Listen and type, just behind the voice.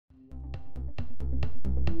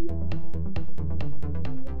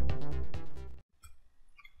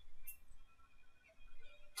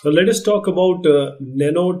So let us talk about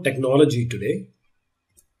nanotechnology today.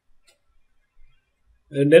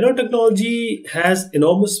 Nanotechnology has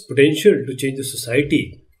enormous potential to change the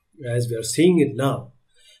society as we are seeing it now,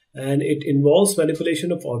 and it involves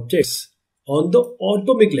manipulation of objects on the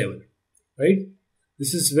atomic level, right?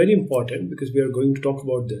 This is very important because we are going to talk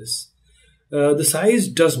about this. The size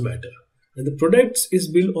does matter, and the products is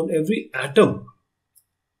built on every atom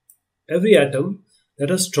that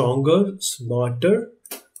are stronger, smarter,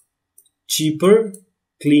 cheaper,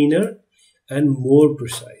 cleaner, and more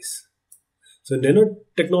precise. So,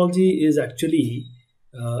 nanotechnology is actually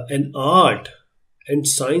an art and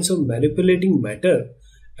science of manipulating matter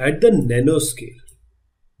at the nanoscale.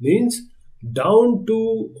 Means down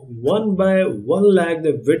to 1 by 1 lakh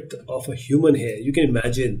the width of a human hair. You can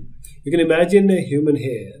imagine a human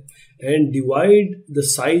hair and divide the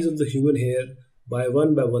size of the human hair by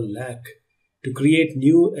 1 lakh to create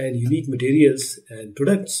new and unique materials and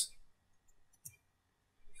products.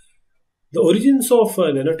 The origins of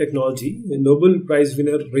nanotechnology, Nobel Prize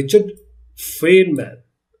winner Richard Feynman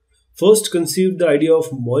first conceived the idea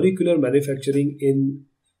of molecular manufacturing in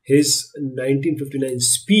his 1959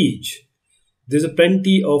 speech. There's a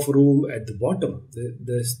plenty of room at the bottom.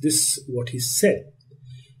 This what he said.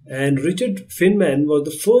 And Richard Feynman was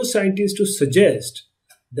the first scientist to suggest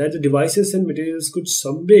that the devices and materials could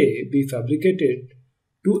someday be fabricated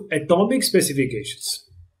to atomic specifications.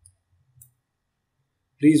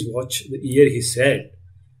 Please watch the year he said,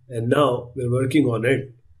 and now we're working on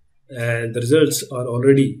it, and the results are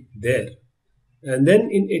already there. And then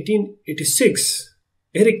in 1886,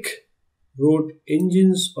 Eric wrote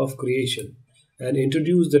Engines of Creation and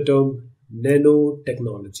introduced the term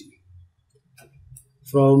nanotechnology.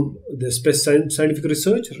 From the scientific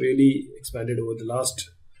research really expanded over the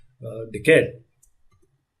last decade.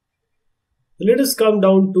 Let us come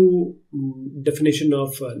down to definition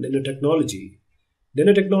of nanotechnology.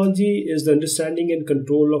 Nanotechnology is the understanding and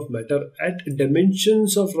control of matter at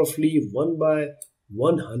dimensions of roughly 1 by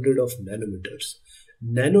 100 of nanometers.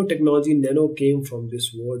 Nanotechnology, nano came from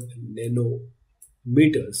this word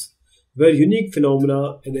nanometers, where unique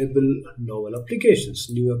phenomena enable novel applications,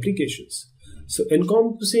 new applications. So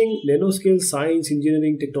encompassing nanoscale science,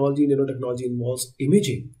 engineering, technology, nanotechnology involves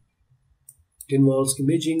imaging. It involves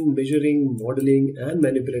imaging, measuring, modeling, and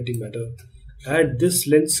manipulating matter at this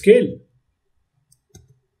length scale.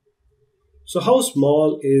 So how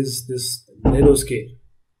small is this nanoscale?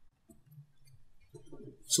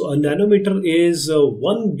 So a nanometer is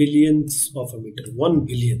 1 billionth of a meter, 1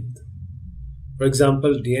 billionth. For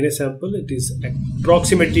example, DNA sample, it is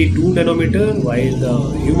approximately 2 nanometer, while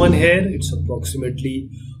the human hair, it's approximately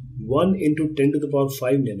 1 into 10 to the power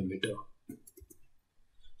 5 nanometer.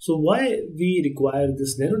 So why we require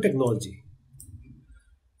this nanotechnology?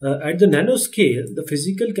 At the nanoscale, the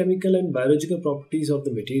physical, chemical, and biological properties of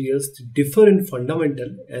the materials differ in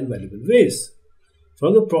fundamental and valuable ways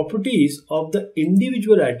from the properties of the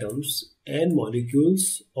individual atoms and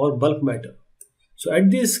molecules or bulk matter. So at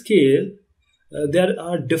this scale, there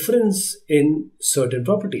are difference in certain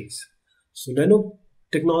properties. So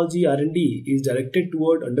nanotechnology R&D is directed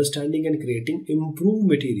toward understanding and creating improved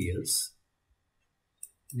materials,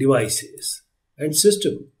 devices, and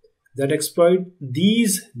systems that exploit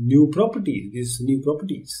these new properties.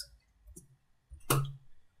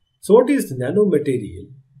 So what is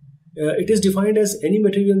nanomaterial? It is defined as any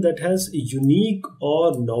material that has unique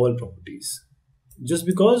or novel properties just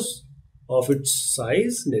because of its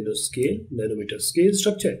size, nanoscale, nanometer scale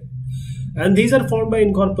structure. And these are formed by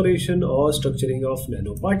incorporation or structuring of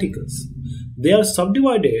nanoparticles. They are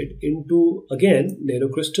subdivided into, again,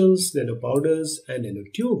 nanocrystals, nanopowders, and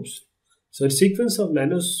nanotubes. So a sequence of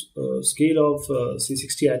nanoscale of say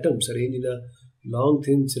 60 atoms arranged in a long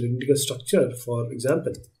thin cylindrical structure, for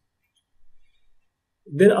example.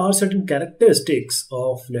 There are certain characteristics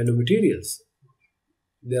of nanomaterials.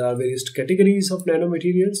 There are various categories of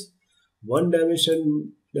nanomaterials: one-dimensional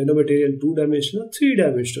nanomaterial, two-dimensional,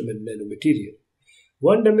 three-dimensional nanomaterial.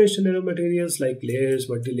 One-dimensional nanomaterials like layers,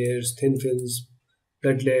 multi-layers, thin films,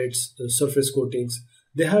 platelets, surface coatings,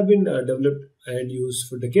 they have been developed and used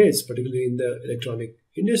for decades, particularly in the electronic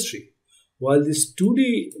industry. While these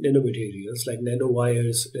 2D nanomaterials like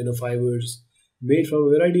nanowires, nanofibers, made from a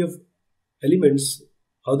variety of elements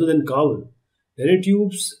other than carbon,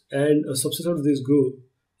 nanotubes, and a subset of this group,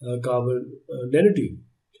 carbon nanotube.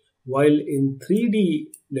 While in 3D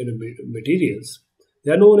nanomaterials,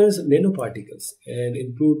 they are known as nanoparticles and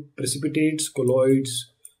include precipitates,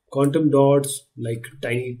 colloids, quantum dots like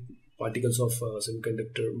tiny particles of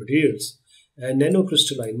semiconductor materials, and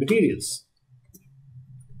nanocrystalline materials.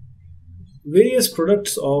 Various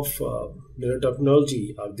products of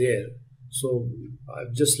nanotechnology are there. So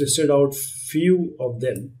I've just listed out few of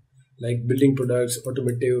them, like building products,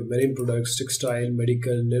 automotive, marine products, textile,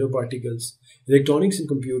 medical, nanoparticles, electronics and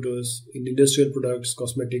computers, in industrial products,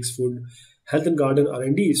 cosmetics, food, health and garden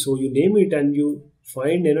R&D. So you name it and you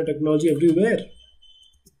find nanotechnology everywhere.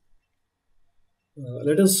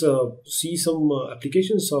 Let us see some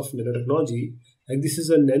applications of nanotechnology. Like this is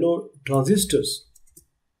a nano transistors.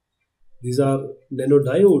 These are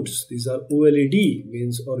nanodiodes. These are OLED,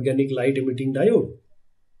 means organic light emitting diode.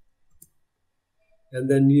 And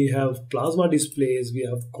then we have plasma displays. We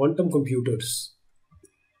have quantum computers.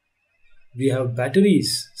 We have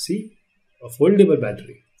batteries. See, a foldable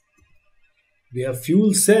battery. We have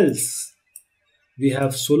fuel cells. We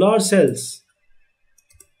have solar cells.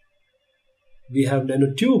 We have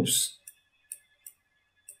nanotubes.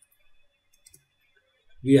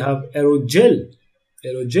 We have aerogel.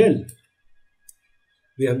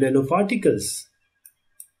 We have nanoparticles.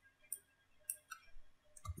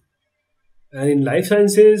 And in life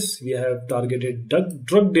sciences, we have targeted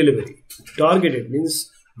drug delivery. Targeted means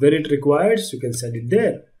where it requires, you can send it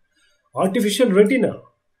there. Artificial retina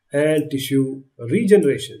and tissue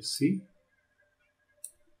regeneration. See,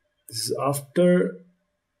 this is after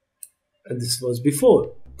and this was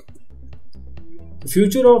before. The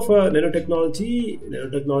future of nanotechnology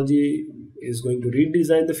is going to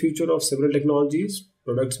redesign the future of several technologies,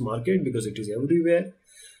 products, market, because it is everywhere.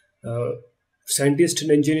 Uh, Scientists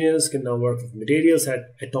and engineers can now work with materials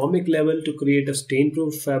at atomic level to create a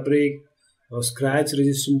stain-proof fabric,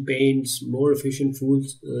 scratch-resistant paints, more efficient fuel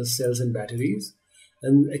cells and batteries.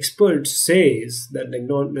 And experts says that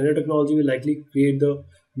nanotechnology will likely create the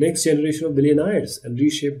next generation of billionaires and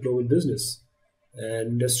reshape global business.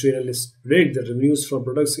 And industry analysts predict that revenues from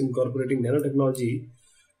products incorporating nanotechnology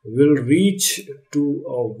will reach to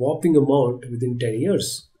a whopping amount within 10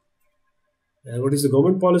 years. And what is the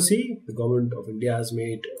government policy? The government of India has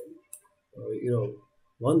made,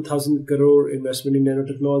 1,000 crore investment in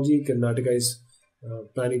nanotechnology. Karnataka is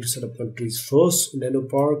planning to set up country's first nano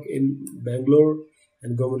park in Bangalore,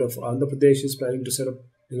 and government of Andhra Pradesh is planning to set up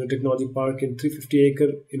nanotechnology park in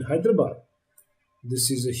 350-acre in Hyderabad.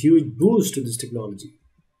 This is a huge boost to this technology,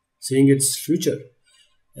 seeing its future.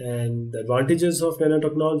 And the advantages of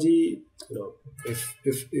nanotechnology,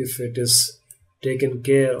 if it is taken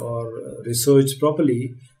care or researched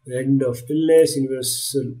properly, the end of illness,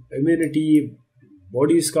 universal immunity,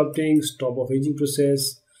 body sculpting, stop of aging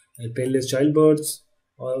process, and painless childbirths.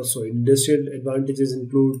 Also, industrial advantages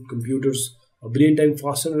include computers a billion times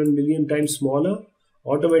faster and a million times smaller,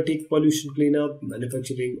 automatic pollution cleanup,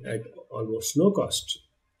 manufacturing at almost no cost.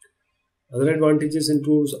 Other advantages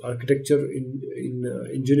includes architecture in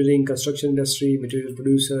engineering, construction industry, material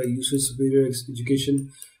producer, user superior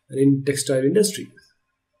education, and in textile industry.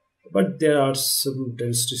 But there are some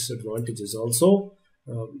disadvantages also.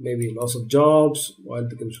 Maybe loss of jobs, oil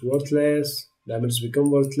becomes worthless, diamonds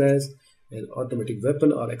become worthless, and automatic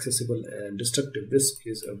weapons are accessible and destructive. This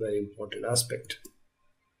is a very important aspect.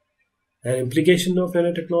 An implication of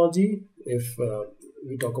nanotechnology, if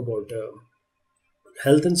we talk about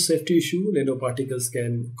health and safety issue, nanoparticles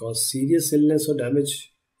can cause serious illness or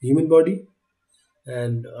damage human body,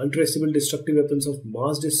 and untraceable destructive weapons of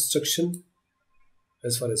mass destruction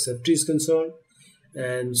as far as safety is concerned.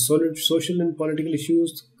 And solid social and political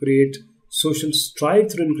issues create social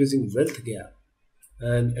strife through increasing wealth gap,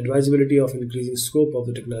 and advisability of increasing scope of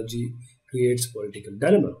the technology creates political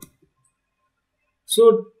dilemma.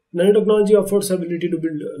 So nanotechnology offers ability to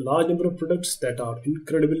build a large number of products that are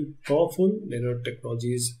incredibly powerful.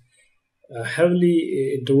 Nanotechnology is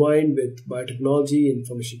heavily intertwined with biotechnology,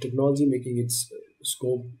 information technology, making its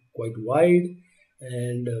scope quite wide.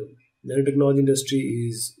 And nanotechnology industry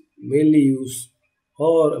is mainly used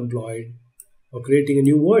or employed for creating a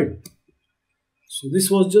new world. So this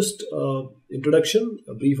was just introduction,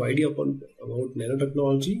 a brief idea about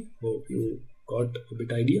nanotechnology. Hope you got a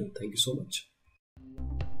bit idea. Thank you so much.